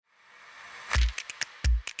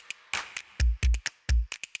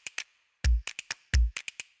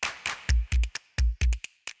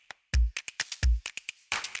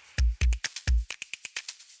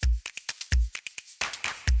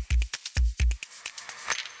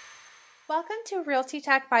Welcome to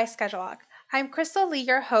RealtyTech by Schedulock. I'm Crystal Lee,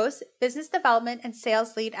 your host, Business Development and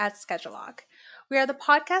Sales Lead at Schedulock. We are the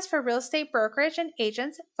podcast for real estate brokerage and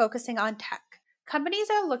agents focusing on tech. Companies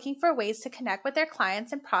are looking for ways to connect with their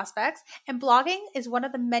clients and prospects, and blogging is one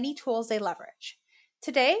of the many tools they leverage.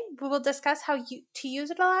 Today, we will discuss how to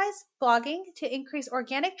utilize blogging to increase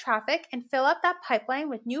organic traffic and fill up that pipeline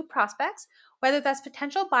with new prospects, whether that's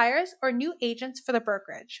potential buyers or new agents for the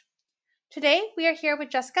brokerage. Today, we are here with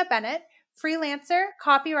Jessica Bennett, freelancer,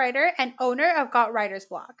 copywriter, and owner of GotWriters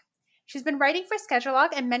Block. She's been writing for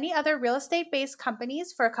Schedulock and many other real estate-based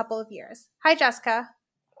companies for a couple of years. Hi, Jessica.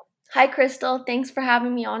 Hi, Crystal. Thanks for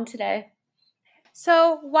having me on today.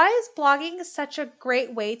 So, why is blogging such a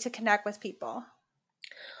great way to connect with people?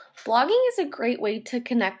 Blogging is a great way to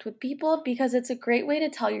connect with people because it's a great way to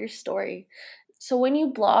tell your story. So when you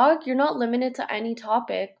blog, you're not limited to any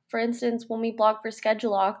topic. For instance, when we blog for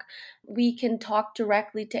Schedulock, we can talk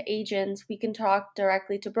directly to agents, we can talk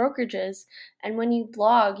directly to brokerages. And when you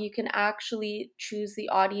blog, you can actually choose the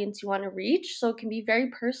audience you want to reach. So it can be very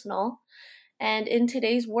personal. And in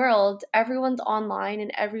today's world, everyone's online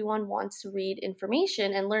and everyone wants to read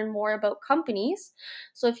information and learn more about companies.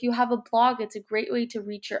 So if you have a blog, it's a great way to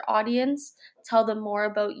reach your audience, tell them more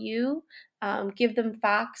about you, give them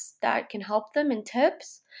facts that can help them and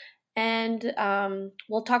tips. And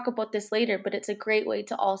we'll talk about this later, but it's a great way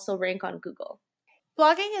to also rank on Google.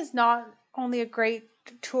 Blogging is not only a great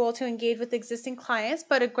tool to engage with existing clients,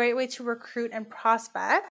 but a great way to recruit and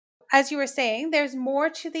prospect. As you were saying, there's more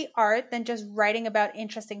to the art than just writing about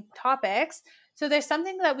interesting topics. So there's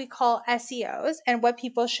something that we call SEOs and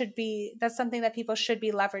that's something that people should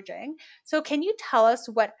be leveraging. So can you tell us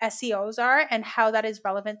what SEOs are and how that is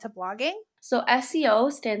relevant to blogging? So SEO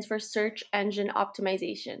stands for search engine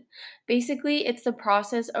optimization. Basically, it's the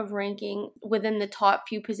process of ranking within the top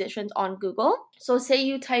few positions on Google. So say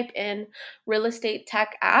you type in real estate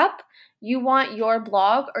tech app, you want your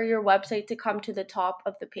blog or your website to come to the top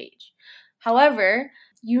of the page. However,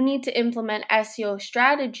 you need to implement SEO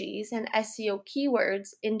strategies and SEO keywords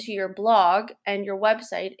into your blog and your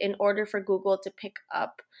website in order for Google to pick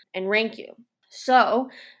up and rank you. So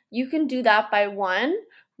you can do that by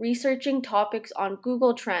researching topics on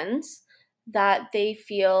Google Trends that they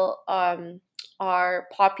feel are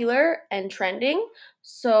popular and trending.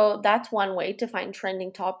 So that's one way to find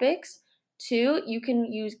trending topics. Two, you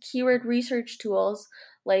can use keyword research tools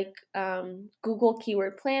like Google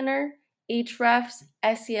Keyword Planner, Ahrefs,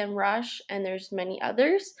 SEMrush, and there's many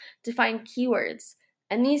others to find keywords.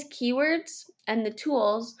 And these keywords and the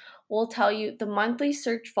tools will tell you the monthly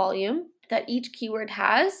search volume that each keyword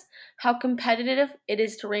has, how competitive it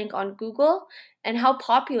is to rank on Google, and how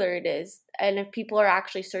popular it is, and if people are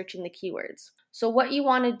actually searching the keywords. So what you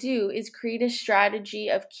want to do is create a strategy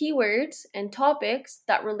of keywords and topics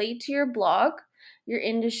that relate to your blog, your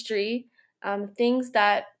industry, things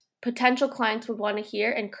that potential clients would want to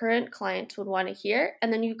hear and current clients would want to hear,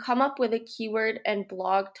 and then you come up with a keyword and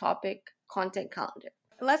blog topic content calendar.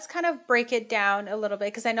 Let's kind of break it down a little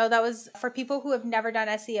bit because I know that was for people who have never done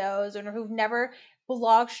SEOs or who've never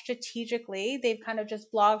blogged strategically. They've kind of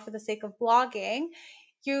just blogged for the sake of blogging.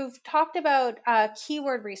 You've talked about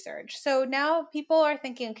keyword research. So now people are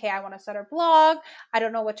thinking, okay, I want to start a blog. I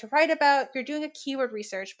don't know what to write about. You're doing a keyword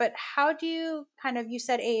research, but how do you you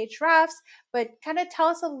said Ahrefs, but kind of tell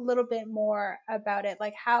us a little bit more about it.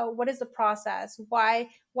 Like what is the process? Why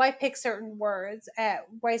pick certain words?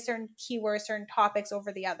 Why certain keywords, certain topics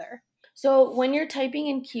over the other? So when you're typing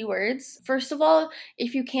in keywords, first of all,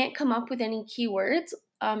 if you can't come up with any keywords,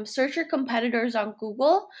 search your competitors on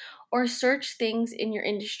Google or search things in your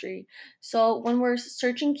industry. So when we're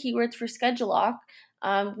searching keywords for Schedulock,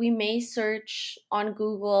 we may search on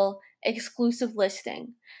Google exclusive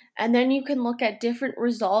listing. And then you can look at different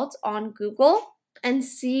results on Google and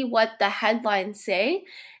see what the headlines say.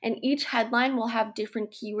 And each headline will have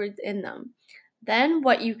different keywords in them. Then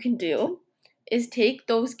what you can do is take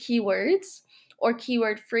those keywords or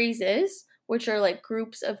keyword phrases, which are like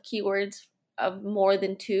groups of keywords of more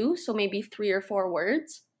than two, so maybe 3 or 4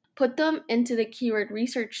 words, put them into the keyword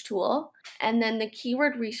research tool, and then the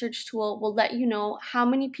keyword research tool will let you know how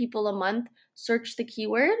many people a month search the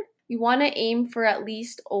keyword. You want to aim for at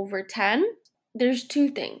least over 10. There's 2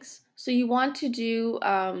 things. So you want to do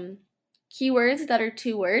keywords that are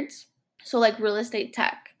 2 words, so like real estate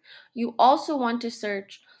tech. You also want to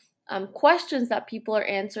search questions that people are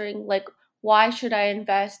answering, like why should I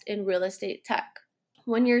invest in real estate tech?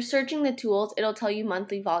 When you're searching the tools, it'll tell you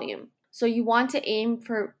monthly volume. So you want to aim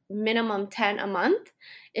for minimum 10 a month.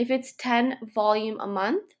 If it's 10 volume a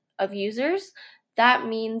month of users, that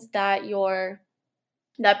means that your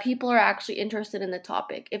that people are actually interested in the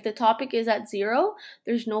topic. If the topic is at 0,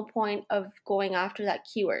 there's no point of going after that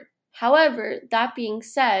keyword. However, that being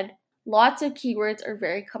said, lots of keywords are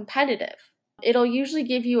very competitive. It'll usually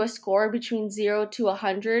give you a score between 0 to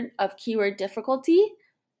 100 of keyword difficulty.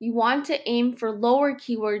 You want to aim for lower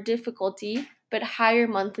keyword difficulty but higher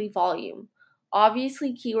monthly volume.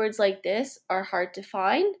 Obviously, keywords like this are hard to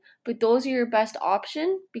find, but those are your best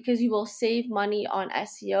option because you will save money on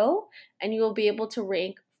SEO and you will be able to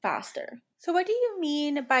rank faster. So, what do you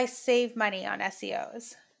mean by save money on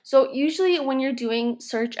SEOs? So usually when you're doing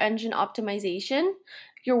search engine optimization,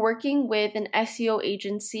 you're working with an SEO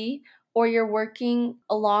agency or you're working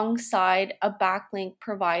alongside a backlink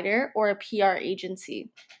provider or a PR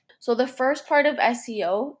agency. So the first part of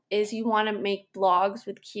SEO is you want to make blogs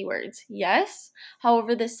with keywords. Yes.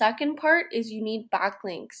 However, the second part is you need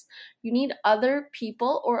backlinks. You need other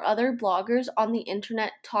people or other bloggers on the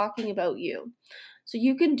internet talking about you. So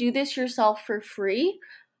you can do this yourself for free.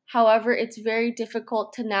 However, it's very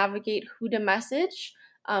difficult to navigate who to message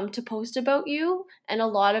to post about you, and a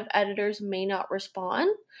lot of editors may not respond.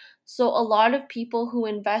 So a lot of people who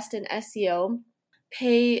invest in SEO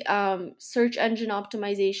pay search engine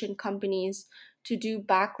optimization companies to do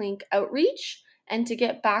backlink outreach and to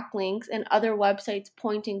get backlinks and other websites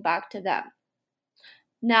pointing back to them.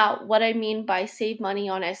 Now, what I mean by save money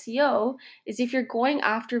on SEO is if you're going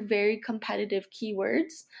after very competitive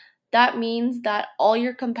keywords, that means that all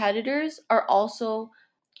your competitors are also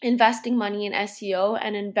investing money in SEO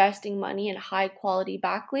and investing money in high quality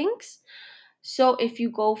backlinks. So if you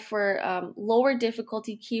go for lower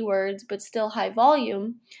difficulty keywords but still high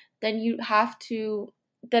volume, then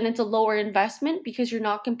then it's a lower investment because you're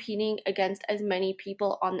not competing against as many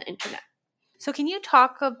people on the internet. So, can you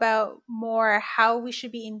talk about more how we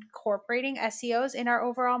should be incorporating SEOs in our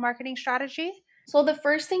overall marketing strategy? So the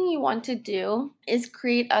first thing you want to do is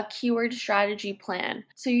create a keyword strategy plan.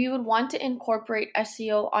 So you would want to incorporate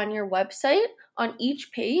SEO on your website, on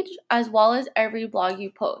each page, as well as every blog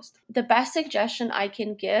you post. The best suggestion I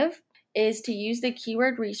can give is to use the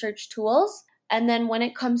keyword research tools. And then when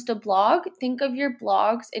it comes to blog, think of your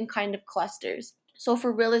blogs in kind of clusters. So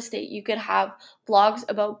for real estate, you could have blogs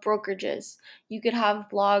about brokerages. You could have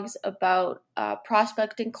blogs about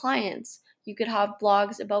prospecting clients. You could have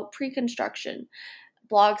blogs about pre-construction,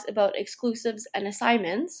 blogs about exclusives and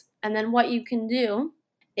assignments. And then what you can do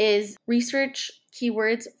is research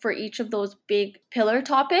keywords for each of those big pillar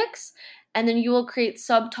topics. And then you will create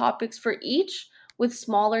subtopics for each with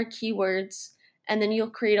smaller keywords. And then you'll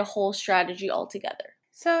create a whole strategy altogether.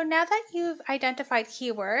 So, now that you've identified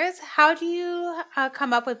keywords, how do you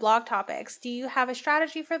come up with blog topics? Do you have a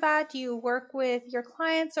strategy for that? Do you work with your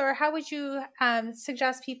clients, or how would you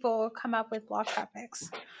suggest people come up with blog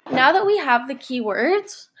topics? Now that we have the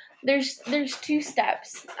keywords, there's two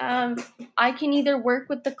steps. I can either work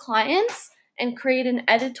with the clients and create an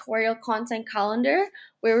editorial content calendar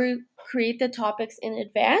where we create the topics in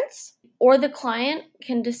advance, or the client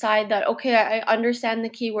can decide that, okay, I understand the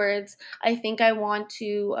keywords. I think I want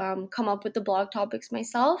to come up with the blog topics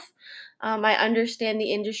myself. I understand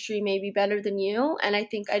the industry maybe better than you, and I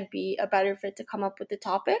think I'd be a better fit to come up with the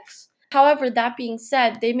topics. However, that being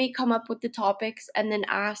said, they may come up with the topics and then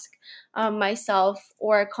ask myself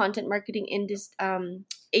or a content marketing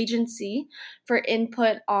agency for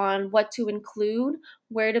input on what to include,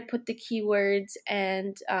 where to put the keywords,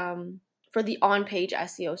 and for the on-page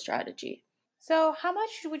SEO strategy. So, how much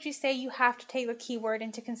would you say you have to take the keyword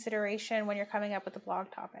into consideration when you're coming up with the blog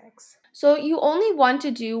topics? So you only want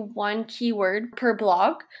to do one keyword per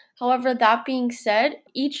blog. However, that being said,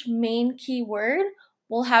 each main keyword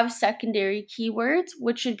will have secondary keywords,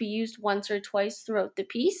 which should be used once or twice throughout the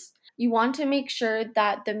piece. You want to make sure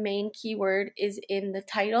that the main keyword is in the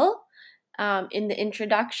title, in the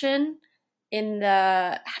introduction, in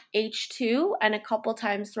the H2, and a couple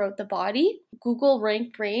times throughout the body. Google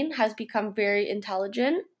Rank Brain has become very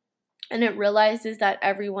intelligent and it realizes that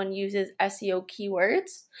everyone uses SEO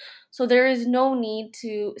keywords. So there is no need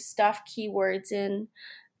to stuff keywords in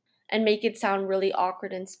and make it sound really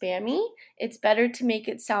awkward and spammy. It's better to make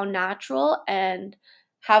it sound natural and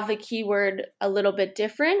have the keyword a little bit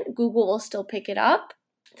different. Google will still pick it up.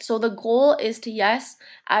 So the goal is to, yes,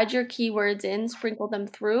 add your keywords in, sprinkle them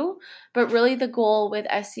through, but really the goal with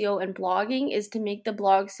SEO and blogging is to make the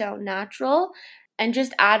blog sound natural and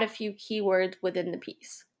just add a few keywords within the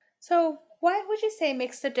piece. So, what would you say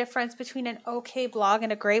makes the difference between an okay blog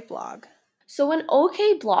and a great blog? So an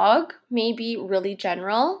okay blog may be really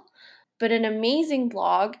general, but an amazing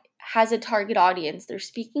blog has a target audience. They're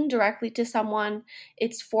speaking directly to someone.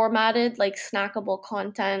 It's formatted like snackable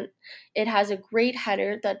content. It has a great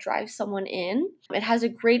header that drives someone in. It has a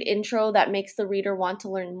great intro that makes the reader want to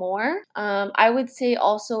learn more. I would say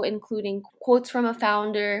also including quotes from a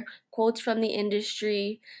founder, quotes from the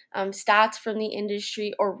industry, stats from the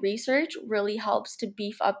industry, or research really helps to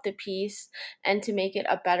beef up the piece and to make it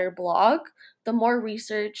a better blog. The more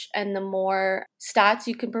research and the more stats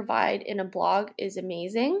you can provide in a blog is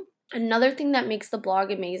amazing. Another thing that makes the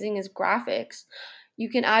blog amazing is graphics. You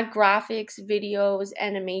can add graphics, videos,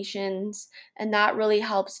 animations, and that really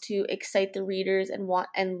helps to excite the readers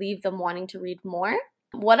and leave them wanting to read more.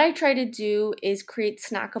 What I try to do is create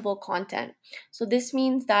snackable content. So this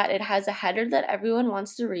means that it has a header that everyone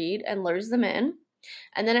wants to read and lures them in.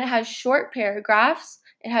 And then it has short paragraphs,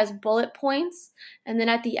 it has bullet points, and then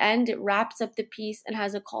at the end it wraps up the piece and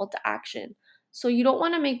has a call to action. So you don't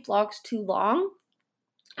want to make blogs too long.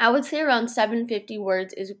 I would say around 750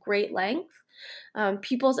 words is great length.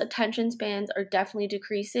 People's attention spans are definitely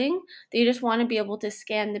decreasing. They just want to be able to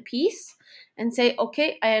scan the piece and say,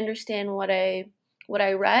 okay, I understand what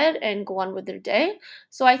I read and go on with their day.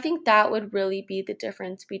 So I think that would really be the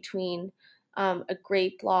difference between a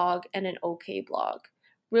great blog and an okay blog.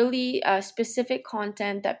 Really specific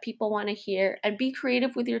content that people want to hear, and be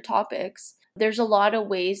creative with your topics. There's a lot of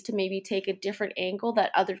ways to maybe take a different angle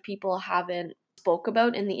that other people haven't spoke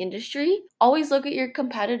about in the industry. Always look at your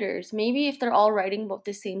competitors. Maybe if they're all writing about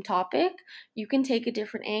the same topic, you can take a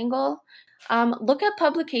different angle. Look at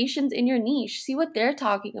publications in your niche, see what they're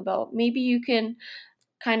talking about. Maybe you can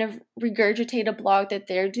kind of regurgitate a blog that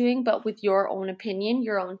they're doing, but with your own opinion,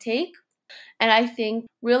 your own take. And I think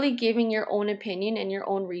really giving your own opinion and your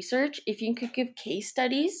own research, if you could give case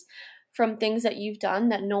studies from things that you've done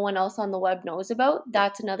that no one else on the web knows about,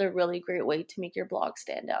 that's another really great way to make your blog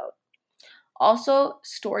stand out. Also,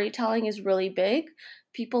 storytelling is really big.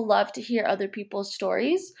 People love to hear other people's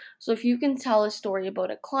stories. So if you can tell a story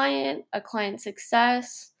about a client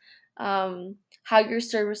success, how your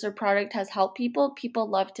service or product has helped people, people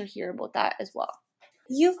love to hear about that as well.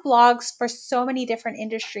 You've blogs for so many different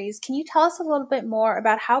industries. Can you tell us a little bit more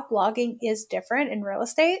about how blogging is different in real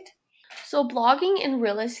estate? So blogging in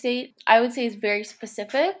real estate, I would say, is very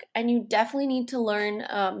specific, and you definitely need to learn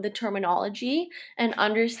the terminology and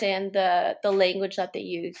understand the language that they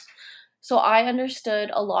use. So I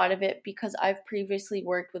understood a lot of it because I've previously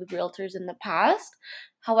worked with realtors in the past.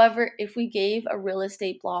 However, if we gave a real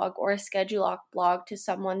estate blog or a Schedulock blog to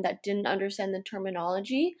someone that didn't understand the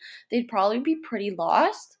terminology, they'd probably be pretty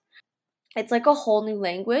lost. It's like a whole new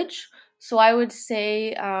language. So I would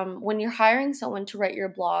say when you're hiring someone to write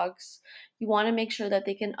your blogs, you want to make sure that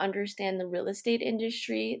they can understand the real estate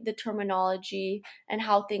industry, the terminology, and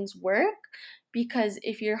how things work. Because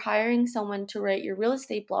if you're hiring someone to write your real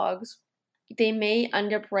estate blogs, they may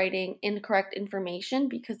end up writing incorrect information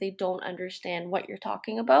because they don't understand what you're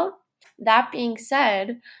talking about. That being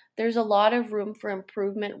said, there's a lot of room for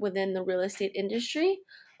improvement within the real estate industry.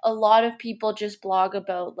 A lot of people just blog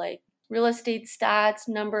about like real estate stats,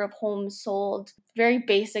 number of homes sold, very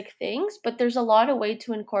basic things, but there's a lot of way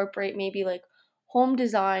to incorporate maybe like home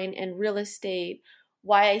design and real estate,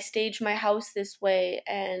 why I staged my house this way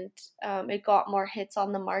and it got more hits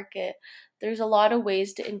on the market. There's a lot of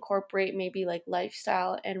ways to incorporate maybe like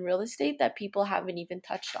lifestyle and real estate that people haven't even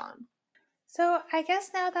touched on. So, I guess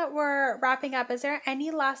now that we're wrapping up, is there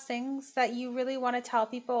any last things that you really want to tell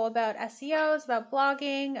people about SEOs, about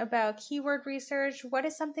blogging, about keyword research? What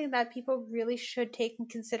is something that people really should take in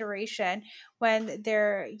consideration when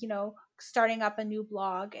they're, starting up a new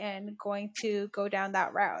blog and going to go down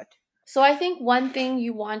that route? So I think one thing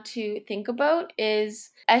you want to think about is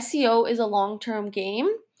SEO is a long-term game.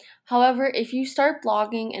 However, if you start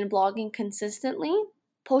blogging consistently,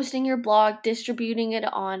 posting your blog, distributing it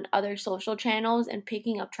on other social channels and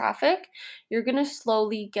picking up traffic, you're going to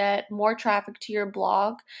slowly get more traffic to your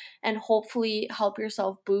blog and hopefully help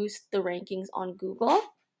yourself boost the rankings on Google.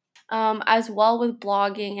 As well with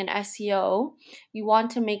blogging and SEO, you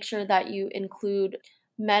want to make sure that you include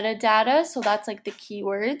metadata. So that's like the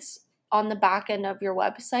keywords on the back end of your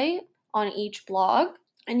website on each blog.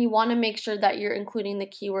 And you want to make sure that you're including the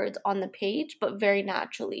keywords on the page, but very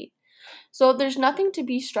naturally. So there's nothing to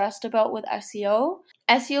be stressed about with SEO.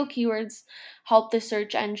 SEO keywords help the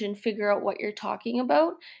search engine figure out what you're talking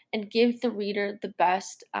about and give the reader the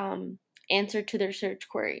best answer to their search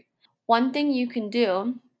query. One thing you can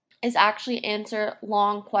do is actually answer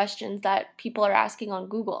long questions that people are asking on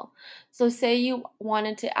Google. So say you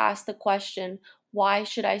wanted to ask the question, why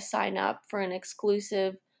should I sign up for an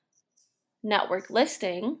exclusive network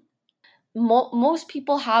listing? Most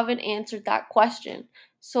people haven't answered that question.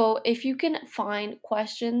 So if you can find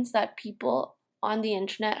questions that people on the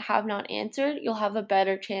internet have not answered, you'll have a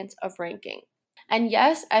better chance of ranking. And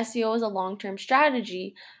yes, SEO is a long term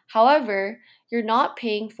strategy. However, you're not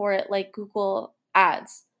paying for it like Google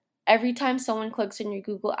ads. Every time someone clicks on your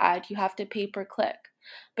Google ad, you have to pay per click.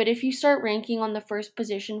 But if you start ranking on the first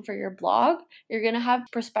position for your blog, you're going to have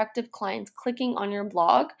prospective clients clicking on your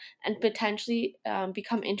blog and potentially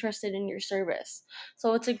become interested in your service.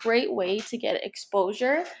 So it's a great way to get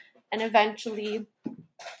exposure and eventually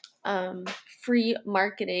um, free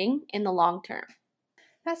marketing in the long term.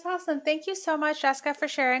 That's awesome. Thank you so much, Jessica, for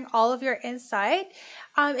sharing all of your insight.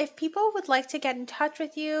 If people would like to get in touch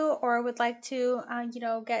with you or would like to,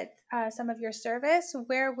 get some of your service,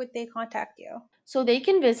 where would they contact you? So they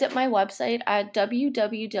can visit my website at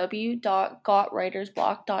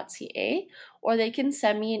www.gotwritersblock.ca, or they can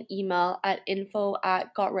send me an email at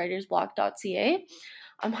info@gotwritersblock.ca.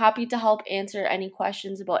 I'm happy to help answer any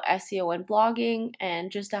questions about SEO and blogging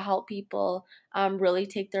and just to help people really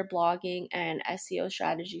take their blogging and SEO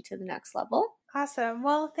strategy to the next level. Awesome.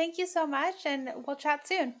 Well, thank you so much, and we'll chat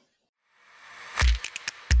soon.